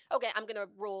 okay, I'm going to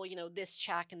roll, this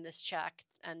check and this check.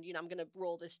 And, I'm going to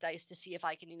roll this dice to see if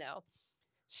I can,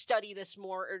 study this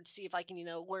more or see if I can,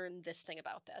 learn this thing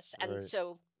about this. And right.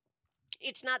 So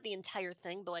it's not the entire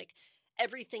thing, but like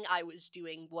everything I was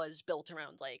doing was built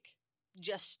around like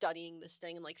just studying this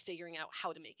thing and like figuring out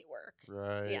how to make it work.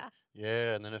 Right. Yeah.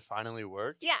 Yeah. And then it finally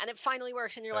worked. Yeah. And it finally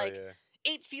works. And you're like, yeah.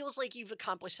 It feels like you've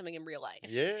accomplished something in real life.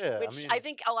 Yeah. Which I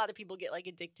think a lot of people get like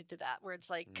addicted to that where it's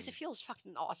like, because it feels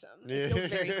fucking awesome. It feels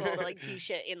very cool to like do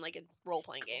shit in like a role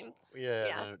playing game. Yeah.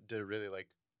 Yeah. And did it really like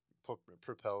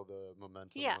propel the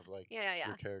momentum of like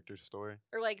your character's story.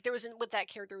 Or like with that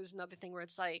character was another thing where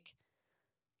it's like,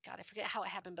 God, I forget how it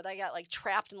happened, but I got like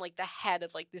trapped in like the head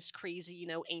of like this crazy,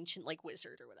 ancient like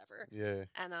wizard or whatever. Yeah.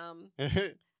 And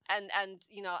and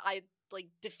I like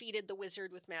defeated the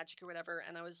wizard with magic or whatever,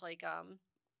 and I was like,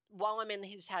 while I'm in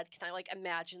his head, can I like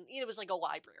imagine? It was like a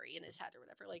library in his head or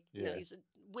whatever. Like he's a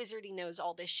wizard, he knows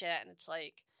all this shit, and it's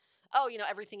like,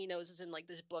 everything he knows is in like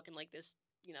this book and like this.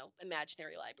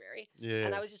 Imaginary library. Yeah.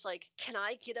 And I was just like, can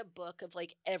I get a book of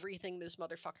like everything this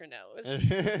motherfucker knows?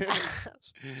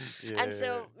 And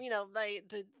so,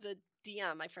 the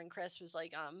DM, my friend Chris, was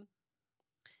like,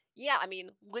 yeah, I mean,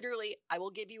 literally, I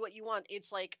will give you what you want.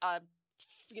 It's like a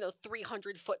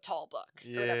 300-foot tall book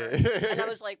or whatever. And I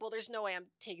was like, well, there's no way I'm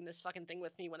taking this fucking thing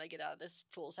with me when I get out of this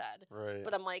fool's head. Right.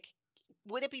 But I'm like,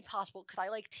 would it be possible? Could I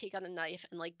like take on a knife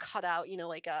and like cut out,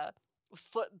 like a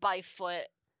foot by foot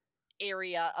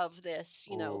area of this,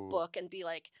 book and be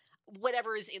like,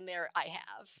 whatever is in there, I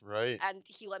have. Right. And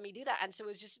he let me do that. And so it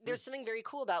was just, there's something very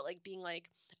cool about like being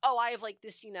like, oh, I have like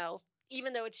this,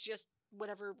 even though it's just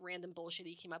whatever random bullshit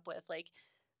he came up with, like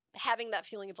having that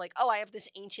feeling of like, oh, I have this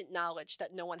ancient knowledge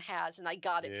that no one has and I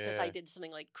got it because I did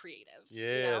something like creative.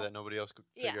 Yeah, that nobody else could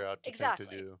figure out to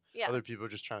do. Yeah. Other people are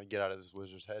just trying to get out of this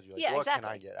wizard's head. You're like, what can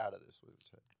I get out of this wizard's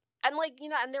head? And like,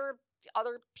 and there were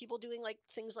other people doing like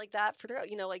things like that for their,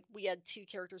 like we had 2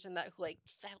 characters in that who like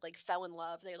fell in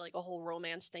love. They had like a whole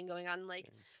romance thing going on. Like,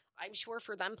 I'm sure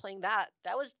for them playing that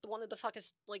was one of the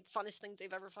funnest things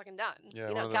they've ever fucking done. Yeah,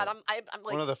 God, I'm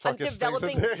like, one of the fuckest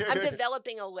I'm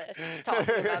developing a list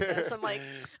talking about this. I'm like,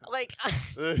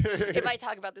 if I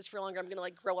talk about this for longer, I'm gonna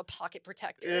like grow a pocket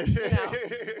protector.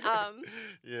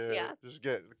 Yeah. Just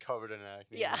get covered in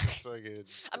acne. Yeah. Fucking,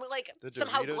 I mean, like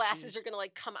somehow glasses are gonna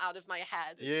like come out of my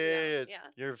head. Yeah.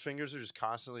 Your fingers are just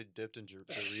constantly dipped in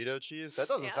Dorito cheese. That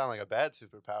doesn't sound like a bad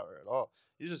superpower at all.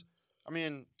 You just. I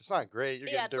mean, it's not great. You're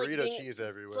getting Dorito cheese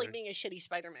everywhere. It's like being a shitty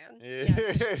Spider-Man.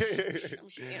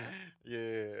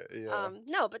 Yeah.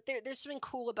 No, but there's something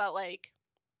cool about like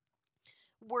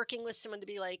working with someone to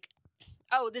be like,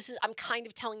 oh, I'm kind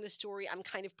of telling this story. I'm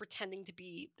kind of pretending to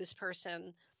be this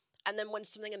person. And then when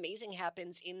something amazing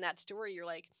happens in that story, you're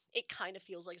like, it kind of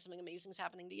feels like something amazing is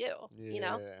happening to you.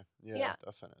 Yeah,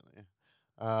 definitely.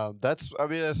 I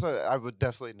would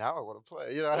definitely now I want to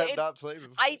play. I have not played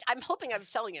before. I'm hoping I'm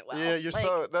selling it well. Yeah,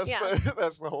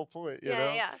 that's the whole point. You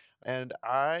know? Yeah. And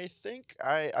I think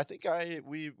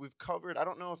we've covered. I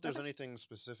don't know if there's anything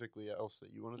specifically else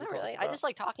that you wanted to talk about. I just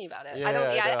like talking about it. Yeah,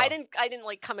 I didn't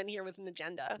like come in here with an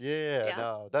agenda. Yeah.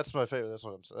 No, that's my favorite. That's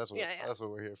what I'm saying. That's what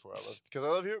we're here for. Because I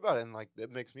love hearing about it, and like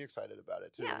it makes me excited about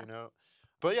it too.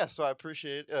 But yeah, so I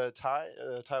appreciate Ty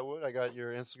Wood. I got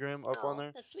your Instagram up on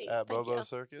there. That's sweet. At Bobo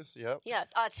Circus. Yep. Yeah.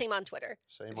 Same on Twitter.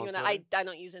 Same on Twitter. I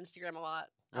don't use Instagram a lot.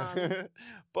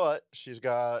 But she's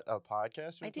got a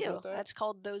podcast. I do. That's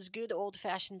called Those Good Old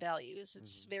Fashioned Values.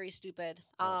 It's very stupid.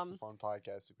 Yeah, it's a fun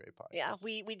podcast. A great podcast. Yeah,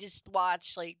 we just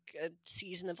watch like a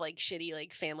season of like shitty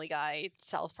like Family Guy,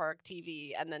 South Park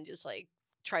TV, and then just like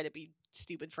try to be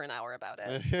stupid for an hour about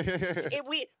it.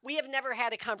 We have never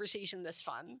had a conversation this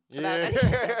fun about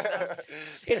anything.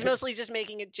 It's mostly just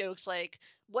making it jokes like,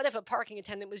 what if a parking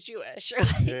attendant was Jewish? Like,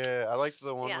 yeah, I liked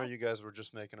the one where you guys were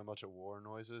just making a bunch of war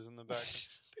noises in the back.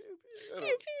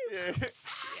 Pew, pew.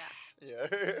 Yeah.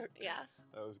 Yeah.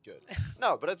 That was good.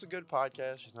 No, but it's a good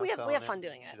podcast. She's not we have fun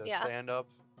doing it. She does stand up.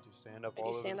 Do stand up all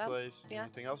over the place. Yeah.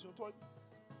 Anything else you want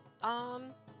to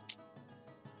plug?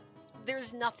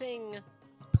 There's nothing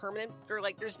permanent or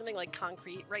like there's nothing like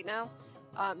concrete right now.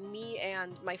 Me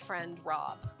and my friend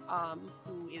Rob,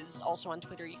 who is also on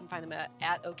Twitter, you can find him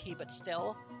at OK But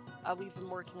Still. We've been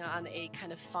working on a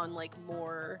kind of fun, like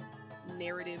more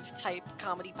narrative type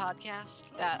comedy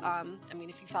podcast that I mean,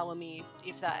 if you follow me,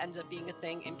 if that ends up being a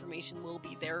thing, information will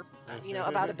be there,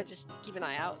 about it, but just keep an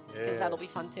eye out because that'll be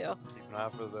fun too. Keep an eye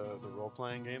out for the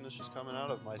role-playing game that she's coming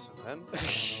out of, Mice and Men. I don't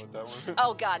know what that one.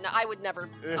 Oh god, no, I would never.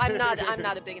 I'm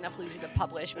not a big enough loser to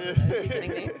publish one of those. Are you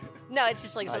kidding me? No, it's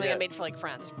just like something I made for like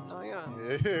friends. Oh yeah.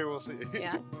 Yeah, we'll see.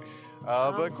 Yeah.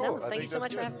 But cool. No, thank you so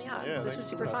much for having me on. Yeah, this was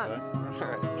super fun. All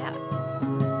right.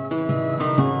 Yeah.